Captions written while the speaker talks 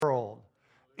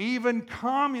even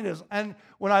communism. And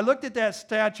when I looked at that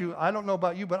statue, I don't know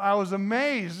about you, but I was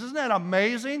amazed. Isn't that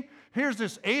amazing? Here's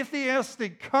this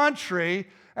atheistic country,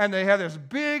 and they have this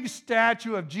big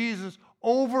statue of Jesus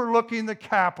overlooking the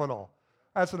Capitol.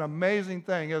 That's an amazing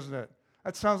thing, isn't it?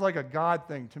 That sounds like a God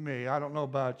thing to me. I don't know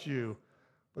about you,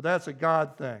 but that's a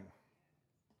God thing.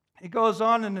 He goes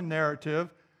on in the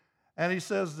narrative, and he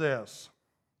says this.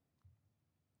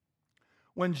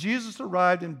 When Jesus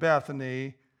arrived in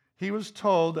Bethany, he was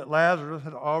told that Lazarus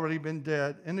had already been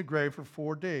dead in the grave for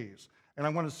 4 days. And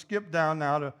I'm going to skip down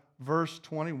now to verse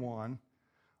 21.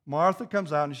 Martha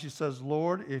comes out and she says,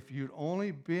 Lord, if you'd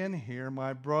only been here,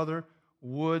 my brother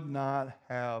would not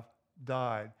have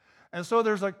died. And so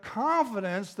there's a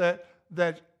confidence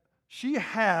that she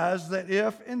has that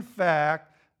if, in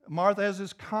fact, Martha has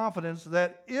this confidence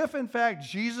that if, in fact,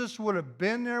 Jesus would have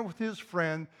been there with his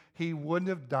friend, he wouldn't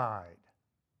have died.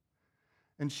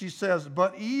 And she says,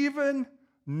 but even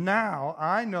now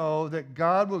I know that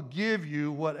God will give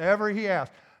you whatever he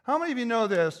asks. How many of you know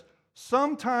this?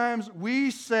 Sometimes we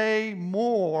say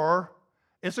more.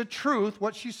 It's a truth.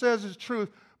 What she says is truth.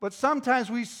 But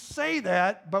sometimes we say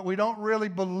that, but we don't really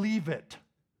believe it.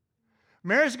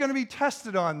 Mary's going to be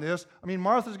tested on this.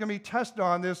 Martha's going to be tested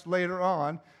on this later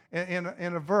on in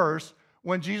a verse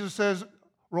when Jesus says,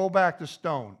 roll back the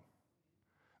stone.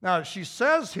 Now, she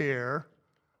says here,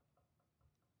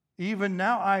 even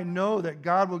now I know that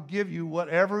God will give you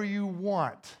whatever you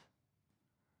want.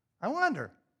 I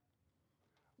wonder,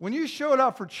 when you showed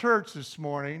up for church this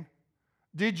morning,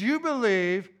 did you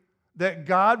believe that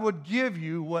God would give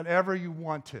you whatever you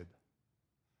wanted?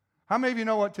 How many of you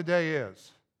know what today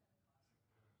is?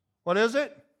 What is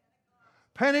it?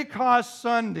 Pentecost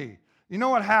Sunday. You know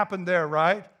what happened there,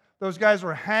 right? Those guys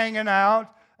were hanging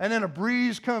out, and then a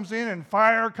breeze comes in and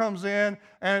fire comes in,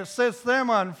 and it sets them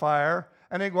on fire,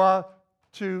 and they go out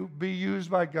to be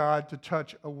used by God to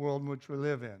touch a world in which we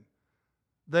live in.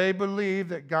 They believed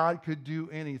that God could do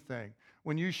anything.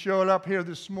 When you showed up here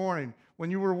this morning,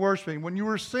 when you were worshiping, when you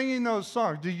were singing those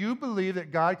songs, do you believe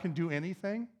that God can do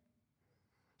anything?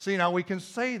 See, now we can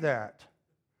say that.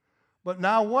 But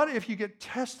now what if you get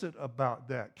tested about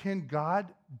that? Can God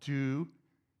do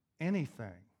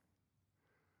anything?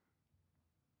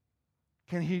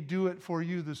 Can he do it for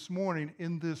you this morning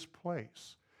in this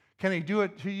place? Can he do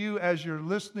it to you as you're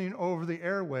listening over the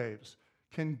airwaves?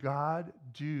 Can God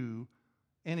do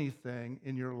anything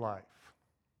in your life?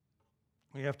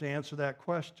 We have to answer that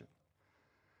question.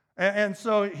 And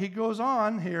so he goes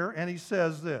on here and he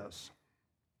says this.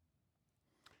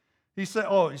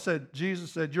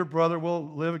 Jesus said, your brother will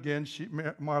live again.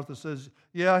 Martha says,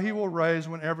 yeah, he will rise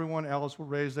when everyone else will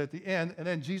rise at the end. And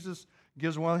then Jesus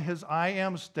gives one of his I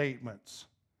am statements.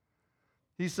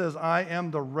 He says, I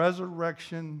am the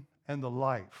resurrection and the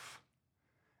life.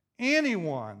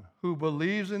 Anyone who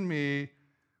believes in me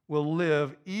will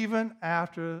live even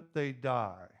after they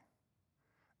die.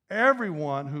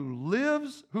 Everyone who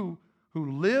lives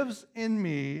in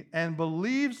me and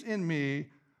believes in me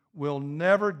will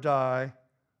never die.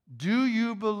 Do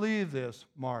you believe this,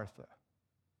 Martha?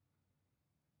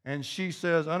 And she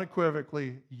says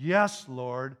unequivocally, yes,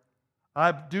 Lord,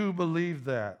 I do believe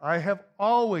that. I have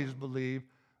always believed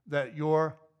that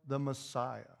you're the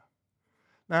Messiah.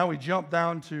 Now we jump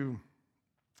down to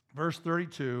verse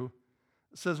 32.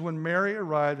 It says, when Mary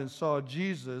arrived and saw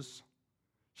Jesus,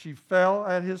 she fell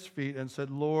at his feet and said,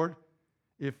 Lord,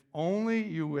 if only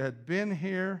you had been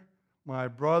here, my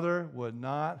brother would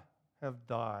not have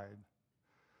died.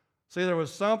 See, there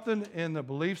was something in the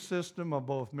belief system of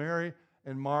both Mary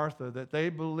and Martha that they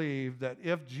believed that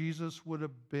if Jesus would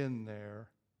have been there,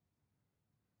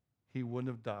 he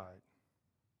wouldn't have died.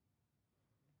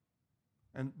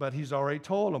 But he's already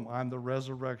told them, I'm the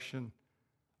resurrection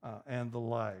and the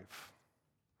life.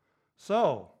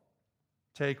 So,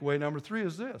 takeaway number 3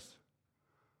 is this.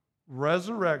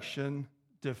 Resurrection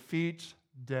defeats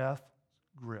death's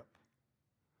grip.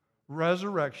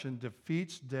 Resurrection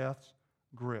defeats death's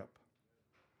grip.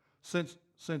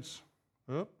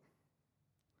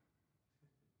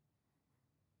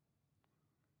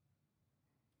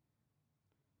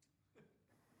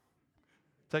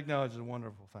 Technology is a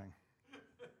wonderful thing.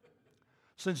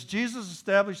 Since Jesus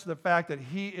established the fact that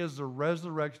he is the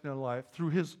resurrection and life through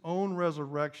his own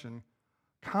resurrection,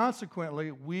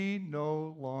 consequently, we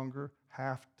no longer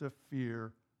have to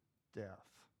fear death.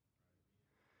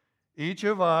 Each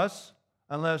of us,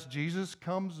 unless Jesus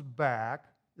comes back,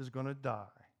 is going to die.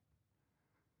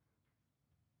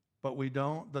 But we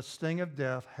don't. The sting of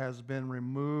death has been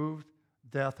removed,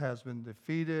 death has been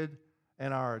defeated,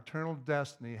 and our eternal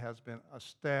destiny has been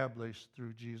established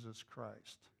through Jesus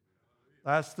Christ.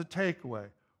 That's the takeaway.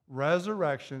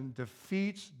 resurrection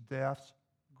defeats death's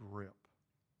grip.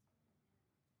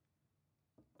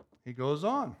 He goes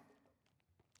on.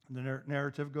 The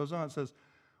narrative goes on. It says,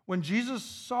 when Jesus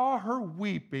saw her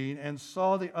weeping and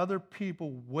saw the other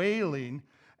people wailing,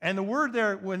 and the word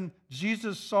there, when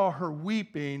Jesus saw her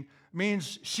weeping,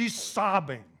 means she's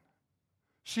sobbing.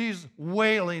 She's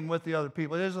wailing with the other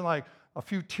people. It isn't like a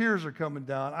few tears are coming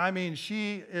down. I mean,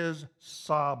 she is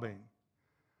sobbing.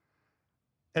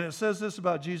 And it says this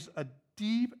about Jesus, a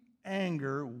deep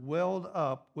anger welled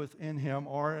up within him,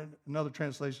 or in another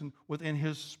translation, within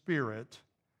his spirit,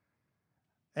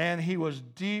 and he was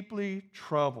deeply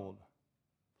troubled.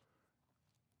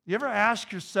 You ever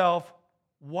ask yourself,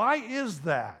 why is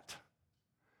that?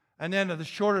 And then the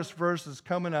shortest verse is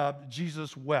coming up,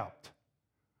 Jesus wept.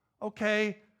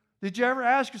 Okay, did you ever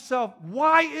ask yourself,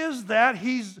 why is that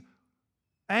he's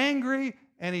angry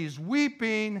and he's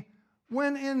weeping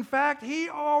when in fact he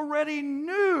already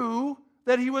knew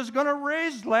that he was going to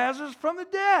raise Lazarus from the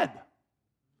dead?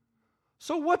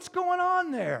 So what's going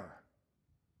on there?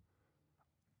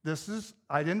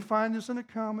 I didn't find this in a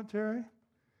commentary.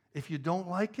 If you don't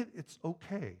like it, it's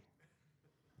okay.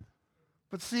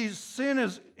 But see, sin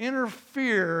has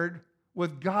interfered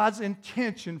with God's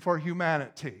intention for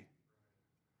humanity.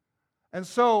 And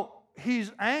so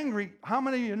he's angry. How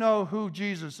many of you know who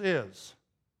Jesus is?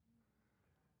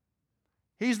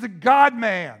 He's the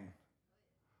God-man.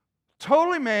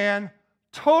 Totally man,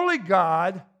 totally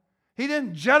God. He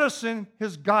didn't jettison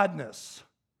his godness.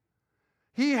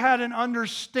 He had an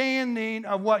understanding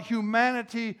of what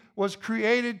humanity was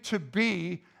created to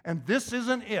be, and this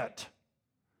isn't it.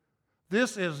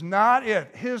 This is not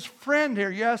it. His friend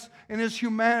here, yes, in his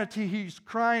humanity, he's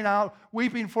crying out,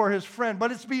 weeping for his friend,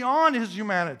 but it's beyond his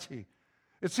humanity.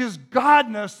 It's his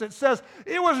godness that says,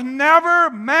 it was never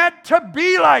meant to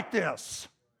be like this.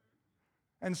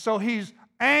 And so he's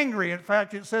angry. In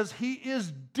fact, it says he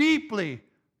is deeply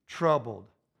troubled.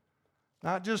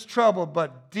 Not just troubled,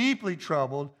 but deeply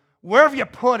troubled. Where have you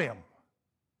put him?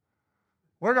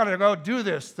 We're going to go do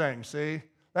this thing, see?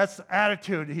 That's the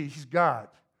attitude he's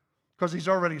got. Because he's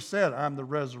already said, I'm the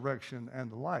resurrection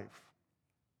and the life.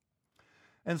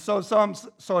 And so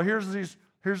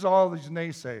here's all these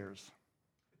naysayers.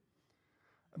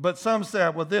 But some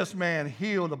said, well, this man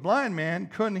healed a blind man.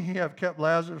 Couldn't he have kept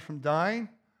Lazarus from dying?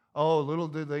 Oh, little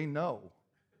did they know.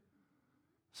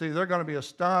 See, they're going to be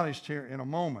astonished here in a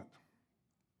moment.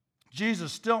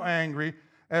 Jesus, still angry,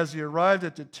 as he arrived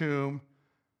at the tomb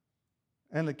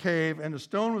and the cave, and the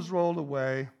stone was rolled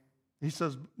away. He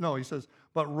says,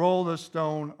 but roll the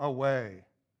stone away.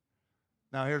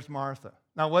 Now here's Martha.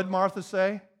 Now what did Martha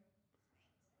say?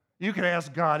 You can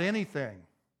ask God anything,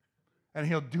 and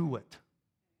he'll do it.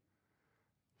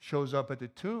 Shows up at the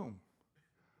tomb.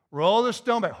 Roll the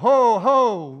stone back. Ho,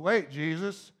 ho, wait,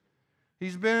 Jesus.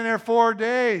 He's been in there 4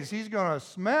 days. He's going to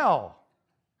smell.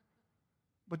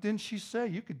 But didn't she say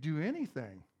you could do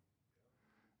anything?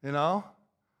 You know?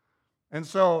 And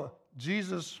so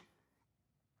Jesus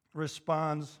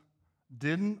responds,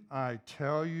 didn't I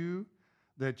tell you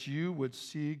that you would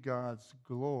see God's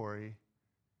glory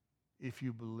if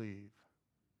you believe?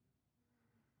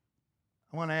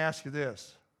 I want to ask you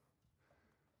this.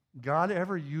 God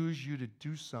ever used you to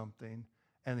do something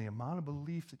and the amount of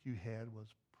belief that you had was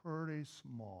pretty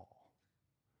small?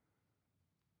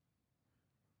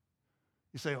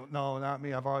 You say, oh, no, not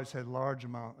me. I've always had a large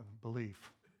amount of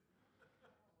belief.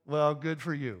 Well, good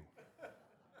for you.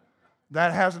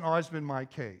 That hasn't always been my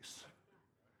case.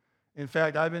 In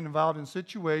fact, I've been involved in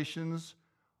situations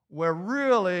where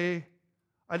really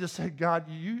I just said, God,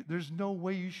 there's no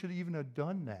way you should even have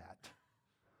done that.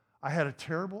 I had a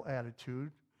terrible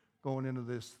attitude going into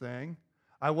this thing.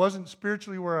 I wasn't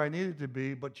spiritually where I needed to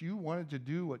be, but you wanted to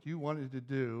do what you wanted to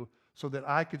do so that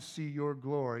I could see your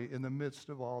glory in the midst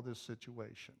of all this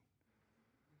situation.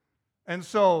 And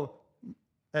so,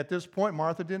 at this point,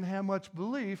 Martha didn't have much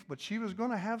belief, but she was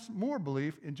going to have some more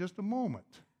belief in just a moment.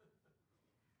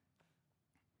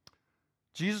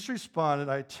 Jesus responded,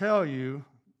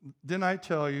 didn't I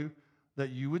tell you that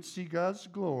you would see God's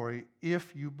glory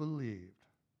if you believed?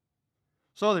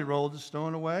 So they rolled the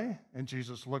stone away, and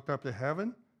Jesus looked up to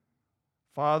heaven.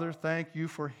 Father, thank you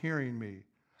for hearing me.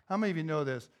 How many of you know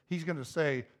this? He's going to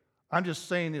say, I'm just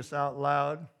saying this out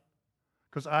loud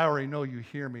because I already know you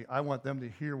hear me. I want them to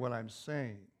hear what I'm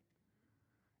saying.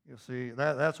 You see,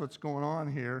 that's what's going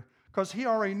on here. Because he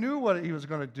already knew what he was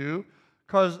going to do.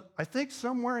 Because I think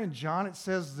somewhere in John it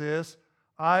says this,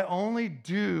 I only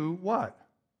do what?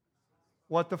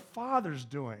 What the Father's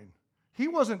doing. He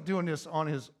wasn't doing this on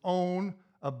his own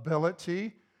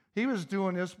ability. He was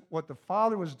doing this, what the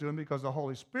Father was doing, because the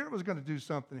Holy Spirit was going to do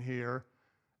something here.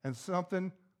 And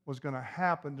something was going to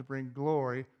happen to bring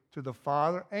glory to the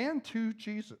Father and to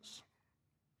Jesus.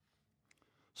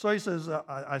 So he says,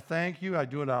 I thank you. I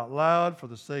do it out loud for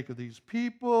the sake of these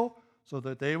people so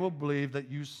that they will believe that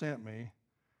you sent me.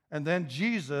 And then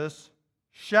Jesus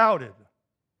shouted,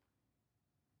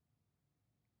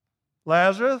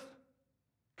 Lazarus,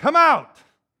 come out.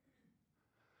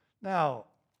 Now,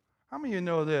 how many of you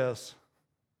know this?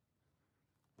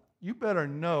 You better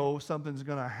know something's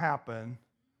going to happen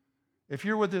if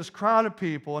you're with this crowd of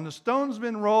people and the stone's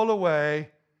been rolled away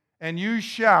and you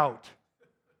shout,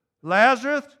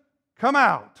 Lazarus, come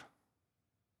out.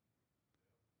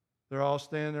 They're all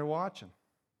standing there watching.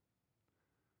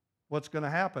 What's going to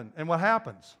happen? And what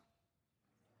happens?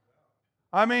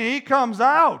 I mean, he comes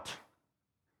out.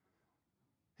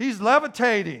 He's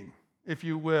levitating, if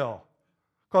you will,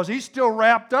 because he's still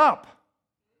wrapped up.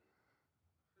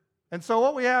 And so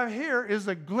what we have here is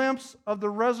a glimpse of the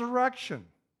resurrection.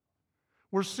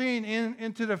 We're seeing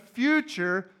into the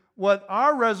future what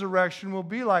our resurrection will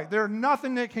be like. There's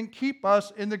nothing that can keep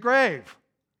us in the grave.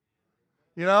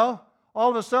 You know? All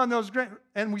of a sudden, those great,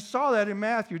 and we saw that in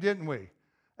Matthew, didn't we?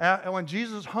 When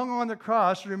Jesus hung on the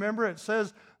cross, remember it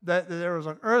says that there was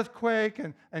an earthquake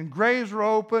and graves were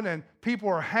open and people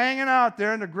were hanging out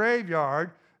there in the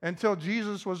graveyard until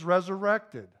Jesus was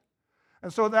resurrected.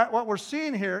 And so that what we're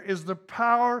seeing here is the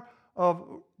power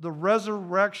of the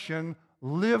resurrection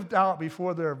lived out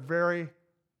before their very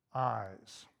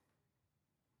eyes.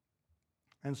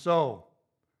 And so,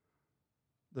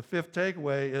 the fifth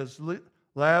takeaway is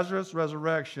Lazarus'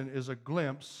 resurrection is a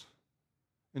glimpse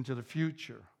into the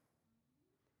future.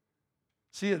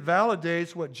 See, it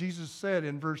validates what Jesus said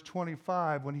in verse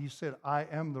 25 when he said, I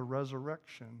am the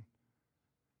resurrection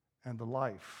and the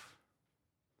life.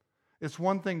 It's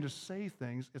one thing to say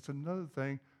things, it's another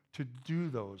thing to do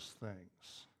those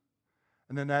things.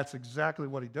 And then that's exactly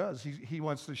what he does. He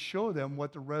wants to show them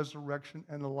what the resurrection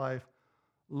and the life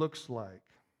looks like.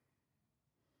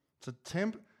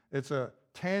 It's a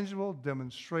tangible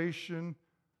demonstration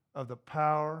of the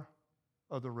power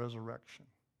of the resurrection.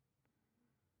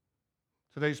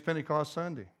 Today's Pentecost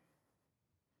Sunday.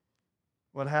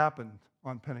 What happened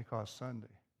on Pentecost Sunday?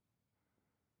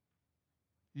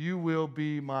 You will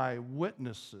be my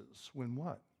witnesses when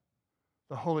what?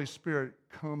 The Holy Spirit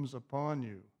comes upon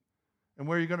you. And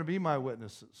where are you going to be my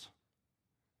witnesses?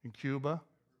 In Cuba?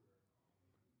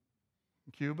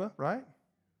 In Cuba, right?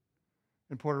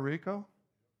 In Puerto Rico?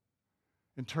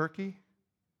 In Turkey?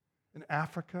 In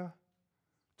Africa?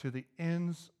 To the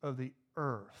ends of the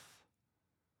earth.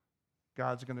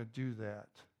 God's going to do that.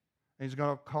 And he's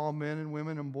going to call men and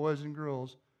women and boys and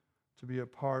girls to be a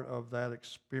part of that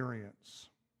experience.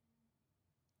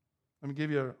 Let me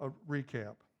give you a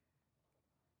recap.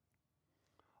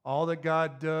 All that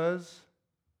God does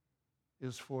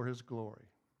is for his glory.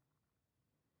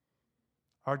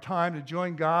 Our time to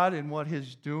join God in what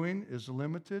he's doing is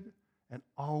limited and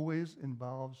always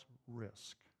involves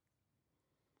risk.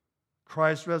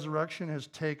 Christ's resurrection has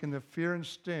taken the fear and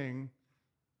sting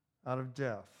out of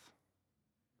death.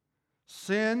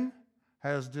 Sin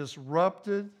has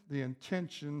disrupted the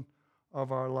intention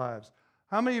of our lives.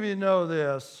 How many of you know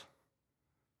this?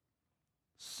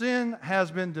 Sin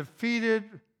has been defeated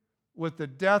with the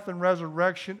death and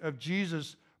resurrection of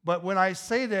Jesus, but when I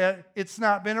say that, it's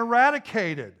not been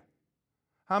eradicated.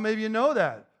 How many of you know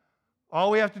that?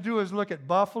 All we have to do is look at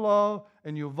Buffalo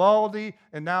and Uvalde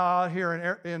and now out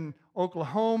here in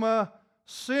Oklahoma.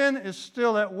 Sin is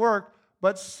still at work,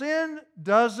 but sin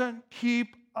doesn't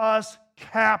keep us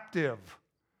captive.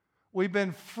 We've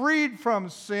been freed from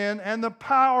sin and the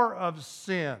power of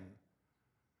sin.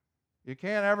 You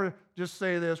can't ever just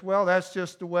say this, well, that's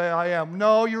just the way I am.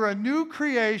 No, you're a new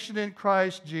creation in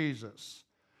Christ Jesus.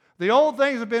 The old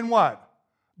things have been what?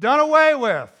 Done away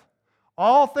with.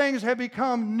 All things have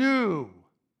become new.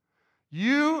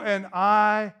 You and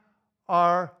I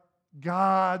are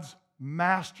God's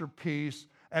masterpiece,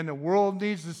 and the world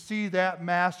needs to see that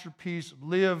masterpiece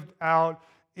lived out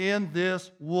in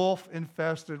this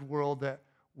wolf-infested world that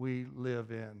we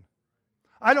live in.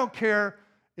 I don't care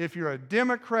if you're a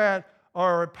Democrat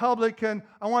or a Republican.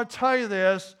 I want to tell you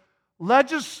this.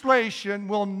 Legislation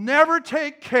will never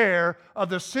take care of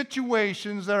the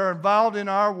situations that are involved in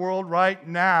our world right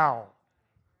now.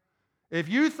 If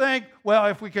you think, well,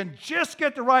 if we can just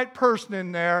get the right person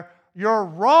in there, you're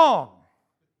wrong.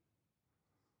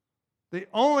 The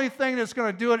only thing that's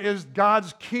going to do it is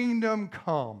God's kingdom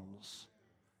comes.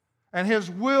 And his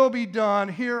will be done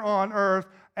here on earth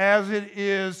as it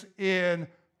is in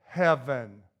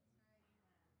heaven.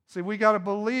 See, we got to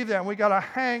believe that, and we got to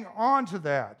hang on to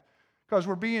that because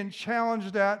we're being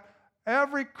challenged at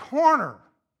every corner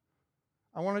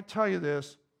I want to tell you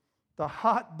this. The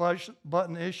hot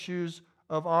button issues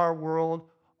of our world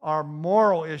are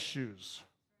moral issues.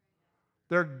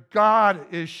 They're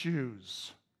God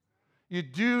issues. You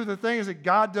do the things that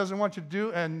God doesn't want you to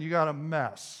do, and you got a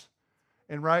mess.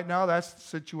 And right now, that's the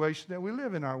situation that we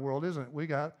live in our world, isn't it? We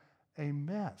got a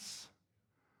mess.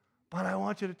 But I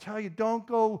want you to tell you, don't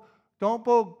go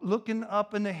looking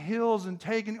up in the hills and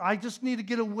I just need to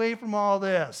get away from all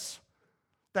this.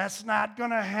 That's not going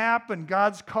to happen.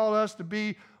 God's called us to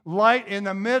be light in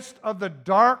the midst of the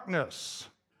darkness.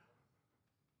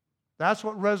 That's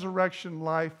what resurrection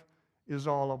life is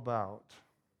all about.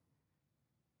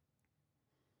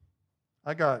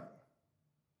 I got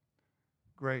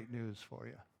great news for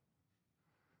you.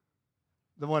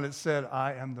 The one that said,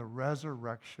 I am the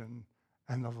resurrection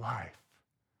and the life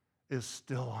is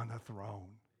still on the throne.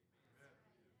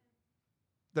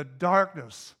 The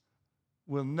darkness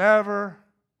will never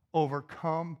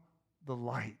overcome the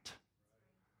light.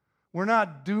 We're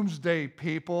not doomsday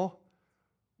people.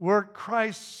 We're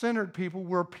Christ-centered people.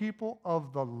 We're people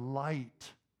of the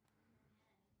light.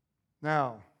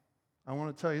 Now, I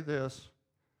want to tell you this.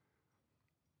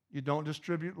 You don't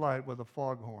distribute light with a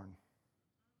foghorn.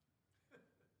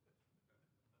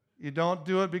 You don't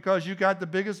do it because you got the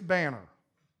biggest banner.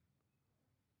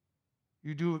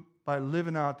 You do it by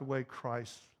living out the way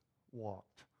Christ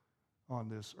walked on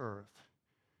this earth.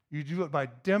 You do it by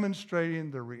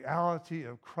demonstrating the reality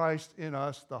of Christ in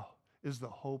us is the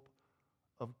hope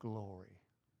of glory.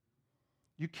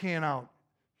 You can't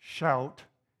shout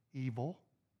evil.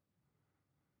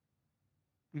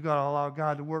 You've got to allow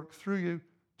God to work through you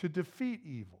to defeat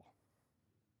evil.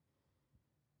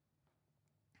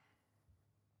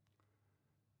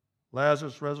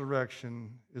 Lazarus'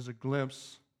 resurrection is a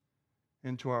glimpse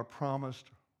into our promised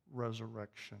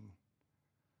resurrection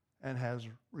and has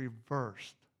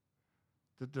reversed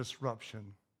the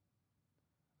disruption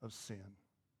of sin.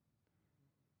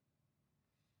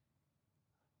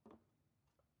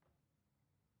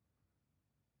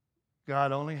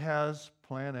 God only has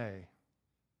plan A.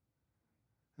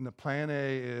 And the plan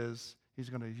A is He's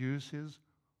going to use His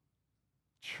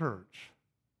church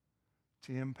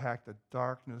to impact the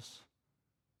darkness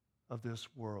of this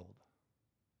world.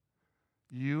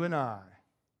 You and I,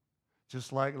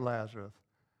 just like Lazarus,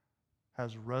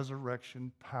 has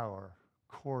resurrection power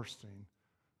coursing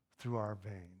through our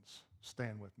veins.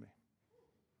 Stand with me.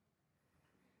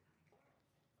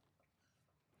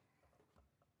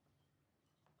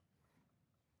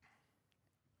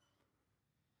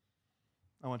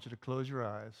 I want you to close your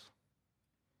eyes.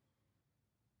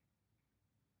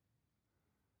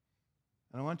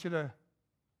 And I want you to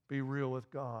be real with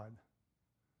God.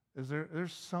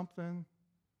 There's something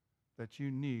that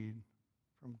you need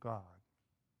from God?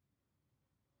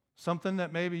 Something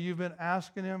that maybe you've been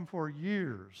asking Him for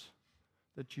years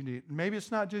that you need. Maybe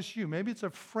it's not just you. Maybe it's a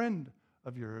friend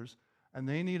of yours, and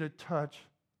they need a touch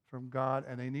from God,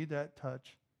 and they need that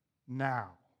touch now.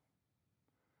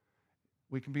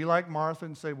 We can be like Martha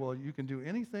and say, well, you can do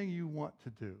anything you want to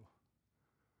do.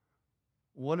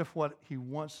 What if what He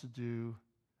wants to do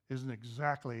isn't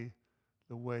exactly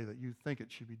the way that you think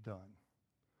it should be done?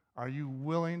 Are you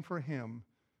willing for Him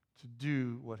to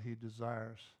do what He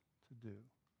desires to do?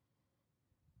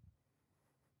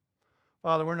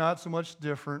 Father, we're not so much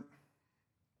different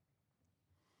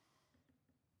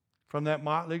from that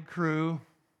motley crew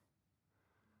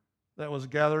that was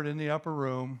gathered in the upper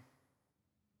room,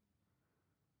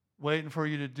 waiting for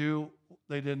you to do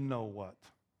they didn't know what.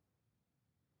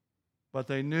 But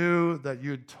they knew that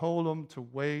you'd told them to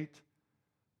wait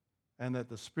and that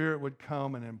the Spirit would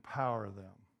come and empower them.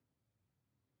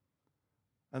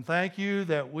 And thank you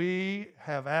that we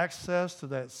have access to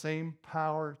that same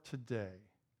power today.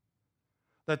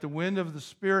 That the wind of the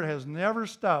Spirit has never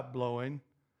stopped blowing.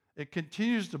 It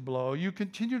continues to blow. You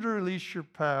continue to release your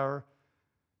power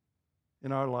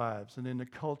in our lives and in the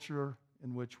culture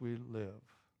in which we live.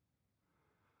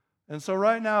 And so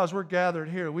right now, as we're gathered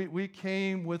here, we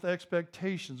came with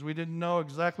expectations. We didn't know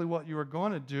exactly what you were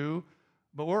going to do,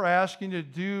 but we're asking you to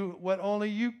do what only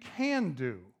you can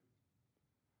do.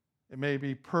 It may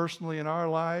be personally in our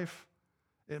life.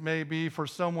 It may be for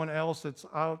someone else that's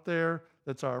out there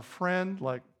that's our friend,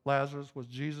 like Lazarus was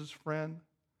Jesus' friend.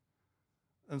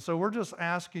 And so we're just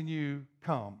asking you,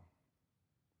 come.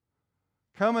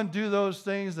 Come and do those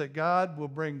things that God will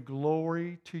bring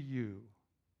glory to you.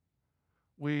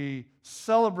 We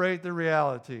celebrate the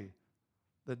reality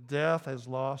that death has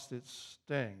lost its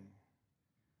sting,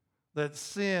 that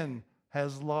sin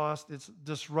has lost its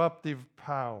disruptive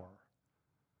power,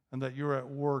 and that you're at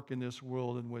work in this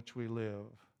world in which we live.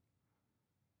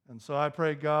 And so I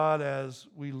pray, God, as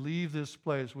we leave this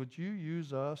place, would you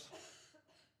use us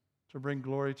to bring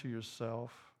glory to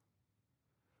yourself?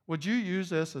 Would you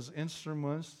use us as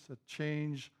instruments to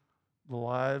change the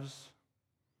lives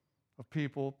of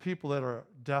people that are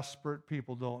desperate,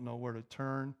 people don't know where to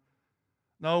turn?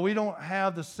 No, we don't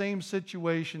have the same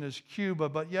situation as Cuba,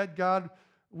 but yet, God,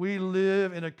 we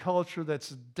live in a culture that's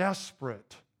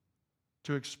desperate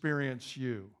to experience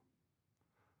you.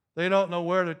 They don't know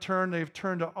where to turn. They've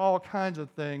turned to all kinds of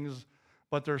things,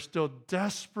 but they're still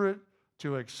desperate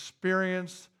to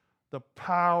experience the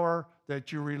power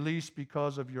that you release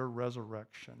because of your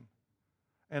resurrection.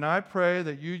 And I pray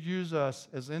that you use us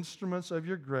as instruments of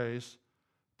your grace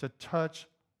to touch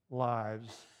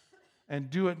lives, and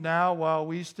do it now while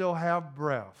we still have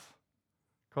breath,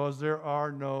 because there are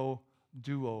no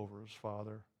do-overs,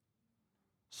 Father.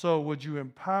 So would you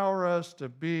empower us to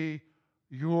be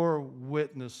your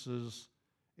witnesses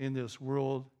in this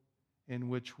world in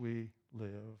which we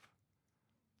live?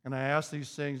 And I ask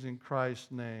these things in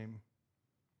Christ's name.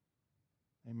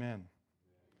 Amen.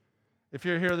 If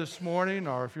you're here this morning,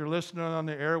 or if you're listening on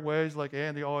the airways, like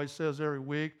Andy always says every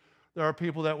week, there are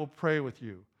people that will pray with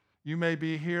you. You may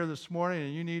be here this morning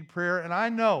and you need prayer, and I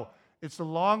know it's a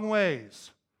long ways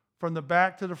from the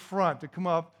back to the front to come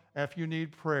up if you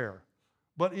need prayer.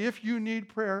 But if you need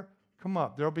prayer, come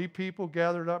up. There'll be people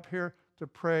gathered up here to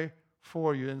pray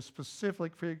for you, and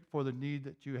specifically for the need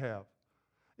that you have.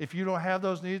 If you don't have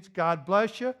those needs, God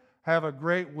bless you. Have a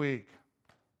great week.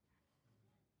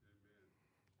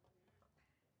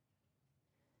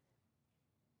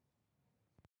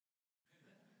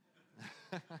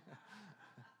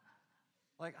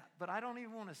 But I don't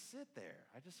even want to sit there.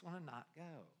 I just want to not go.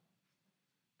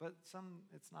 But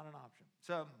it's not an option.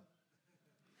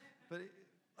 But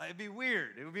it'd be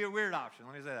weird. It would be a weird option.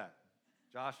 Let me say that.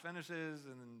 Josh finishes,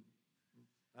 and then,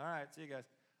 all right, see you guys.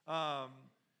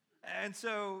 And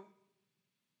so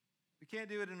we can't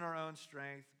do it in our own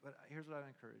strength. But here's what I'd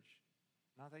encourage: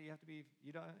 not that you have to be,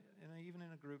 even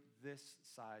in a group this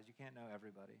size, you can't know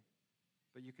everybody,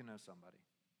 but you can know somebody.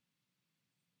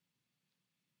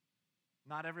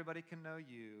 Not everybody can know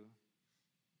you,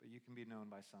 but you can be known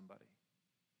by somebody.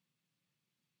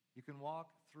 You can walk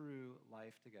through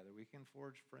life together. We can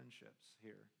forge friendships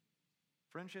here.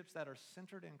 Friendships that are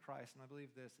centered in Christ. And I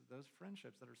believe this, that those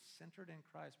friendships that are centered in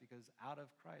Christ, because out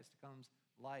of Christ comes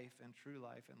life and true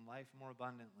life and life more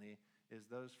abundantly, is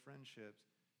those friendships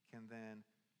can then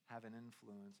have an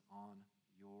influence on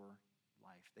your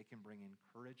life. They can bring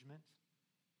encouragement.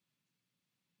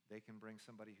 They can bring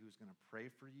somebody who's going to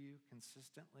pray for you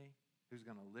consistently, who's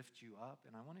going to lift you up.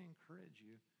 And I want to encourage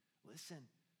you, listen,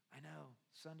 I know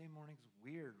Sunday morning's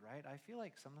weird, right? I feel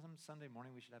like sometimes Sunday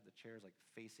morning we should have the chairs like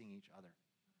facing each other.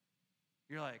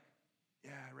 You're like,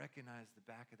 yeah, I recognize the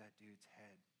back of that dude's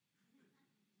head.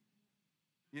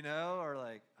 Or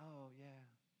like, oh yeah,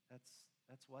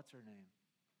 that's what's her name.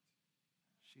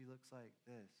 She looks like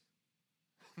this.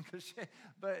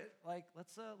 But like,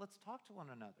 let's talk to one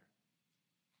another.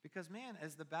 Because, man,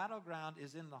 as the battleground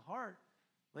is in the heart,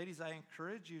 ladies, I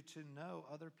encourage you to know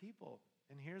other people.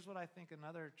 And here's what I think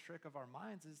another trick of our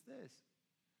minds is this.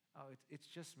 Oh, it's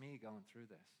just me going through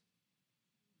this.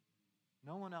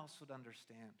 No one else would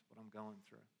understand what I'm going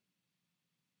through.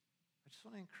 I just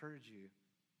want to encourage you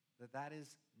that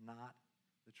is not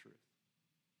the truth.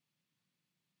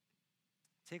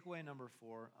 Takeaway number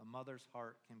 4, a mother's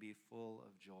heart can be full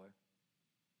of joy.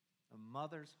 A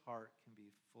mother's heart can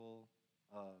be full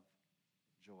of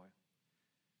joy.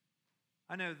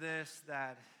 I know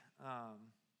that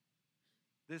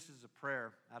this is a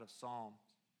prayer out of Psalms.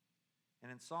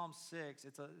 And in Psalm 6,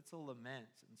 it's a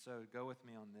lament. And so go with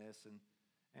me on this.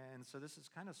 And so this is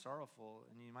kind of sorrowful.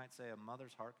 And you might say a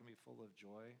mother's heart can be full of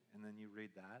joy. And then you read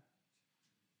that.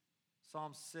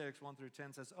 Psalm 6, 1 through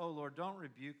 10 says, "Oh, Lord, don't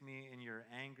rebuke me in your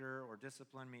anger or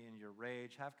discipline me in your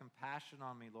rage. Have compassion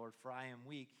on me, Lord, for I am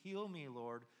weak. Heal me,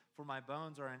 Lord, for my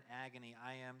bones are in agony.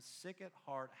 I am sick at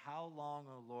heart. How long,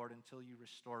 O Lord, until you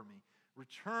restore me?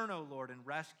 Return, O Lord, and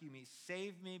rescue me.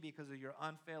 Save me because of your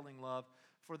unfailing love.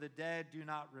 For the dead do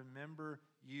not remember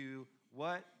you.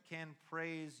 What can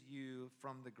praise you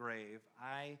from the grave?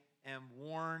 I am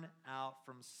worn out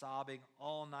from sobbing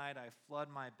all night. I flood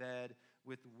my bed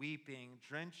with weeping,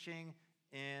 drenching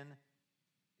it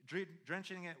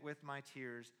with my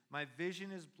tears. My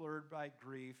vision is blurred by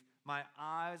grief. My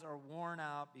eyes are worn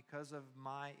out because of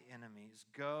my enemies.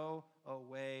 Go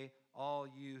away, all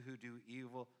you who do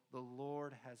evil. The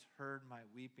Lord has heard my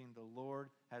weeping. The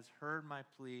Lord has heard my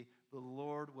plea. The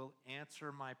Lord will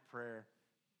answer my prayer.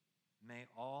 May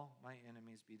all my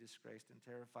enemies be disgraced and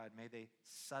terrified. May they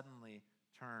suddenly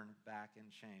turn back in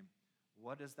shame.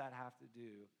 What does that have to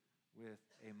do with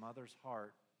a mother's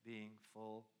heart being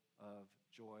full of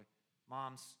joy?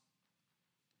 Moms,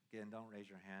 again, don't raise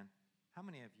your hand. How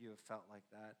many of you have felt like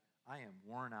that? I am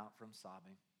worn out from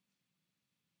sobbing.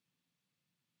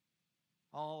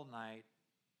 All night,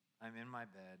 I'm in my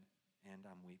bed and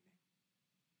I'm weeping.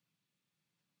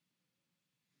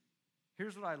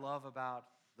 Here's what I love about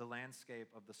the landscape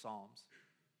of the Psalms,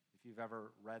 if you've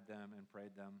ever read them and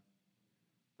prayed them.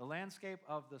 The landscape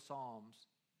of the Psalms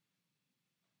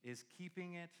is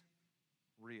keeping it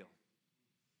real.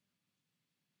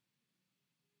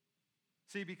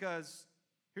 See, because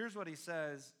here's what he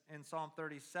says in Psalm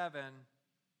 37,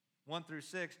 1 through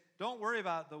 6. Don't worry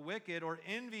about the wicked or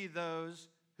envy those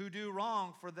who do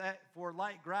wrong, for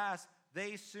like grass,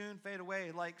 they soon fade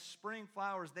away. Like spring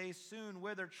flowers, they soon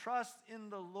wither. Trust in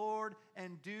the Lord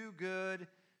and do good.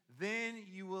 Then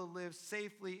you will live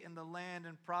safely in the land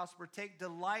and prosper. Take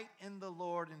delight in the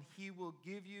Lord, and he will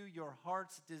give you your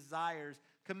heart's desires.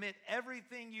 Commit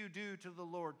everything you do to the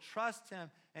Lord. Trust him,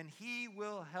 and he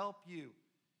will help you.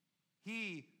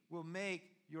 He will make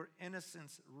your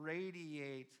innocence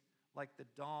radiate like the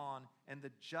dawn, and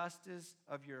the justice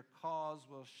of your cause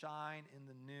will shine in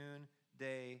the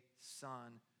noonday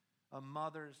sun. A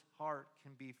mother's heart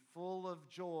can be full of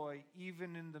joy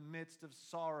even in the midst of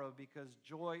sorrow, because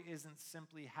joy isn't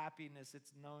simply happiness,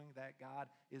 it's knowing that God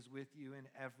is with you in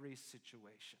every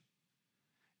situation.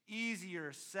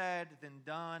 Easier said than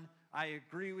done. I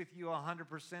agree with you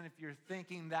 100% if you're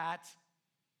thinking that.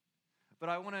 But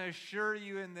I want to assure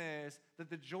you in this that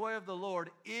the joy of the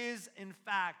Lord is, in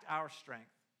fact, our strength.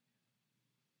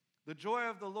 The joy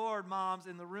of the Lord, moms,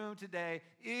 in the room today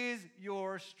is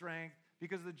your strength,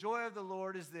 because the joy of the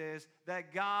Lord is this,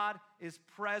 that God is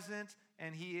present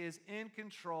and he is in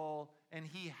control and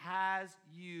he has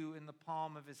you in the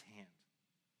palm of his hand.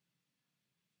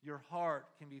 Your heart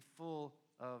can be full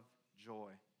of joy.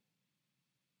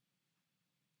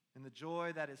 And the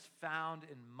joy that is found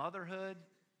in motherhood,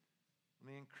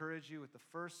 let me encourage you with the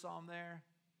first psalm there.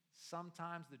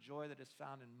 Sometimes the joy that is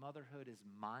found in motherhood is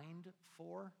mined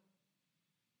for.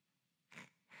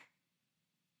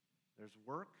 There's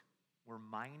work. We're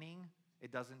mining.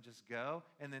 It doesn't just go.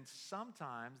 And then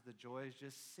sometimes the joy is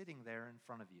just sitting there in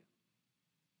front of you.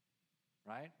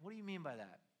 Right? What do you mean by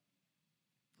that?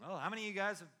 Well, how many of you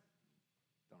guys have...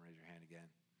 Don't raise your hand again.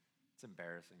 It's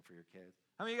embarrassing for your kids.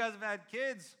 How many of you guys have had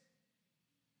kids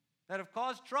that have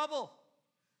caused trouble?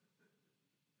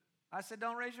 I said,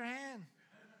 don't raise your hand.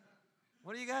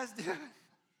 What are you guys doing?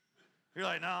 You're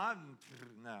like,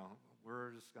 no,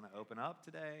 we're just going to open up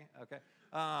today. Okay.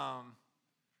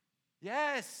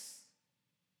 Yes.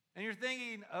 And you're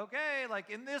thinking, okay, like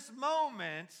in this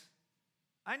moment,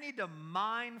 I need to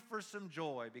mine for some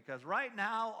joy, because right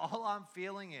now, all I'm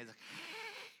feeling is...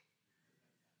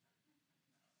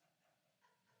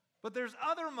 But there's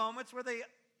other moments where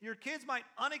your kids might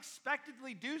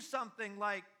unexpectedly do something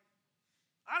like,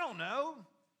 I don't know,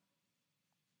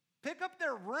 pick up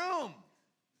their room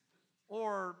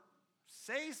or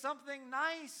say something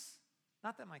nice.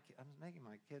 Not that I'm making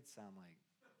my kids sound like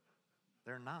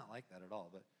they're not like that at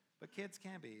all, but kids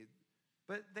can be.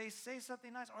 But they say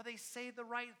something nice, or they say the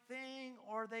right thing,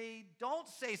 or they don't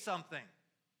say something.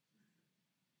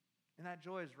 And that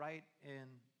joy is right in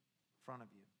front of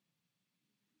you.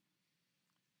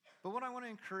 But what I want to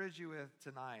encourage you with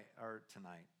tonight,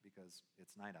 because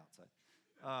it's night outside,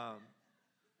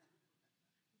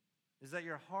 is that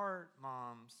your heart,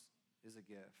 moms, is a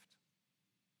gift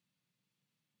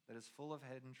that is full of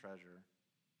hidden treasure,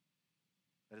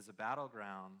 that is a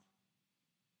battleground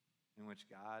in which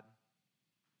God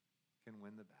can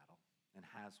win the battle and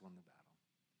has won the battle.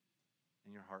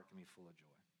 And your heart can be full of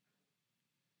joy.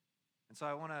 And so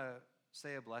I want to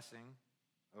say a blessing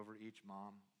over each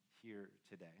mom here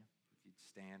today. If you'd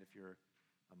stand, if you're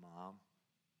a mom,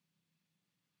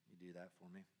 you do that for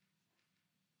me.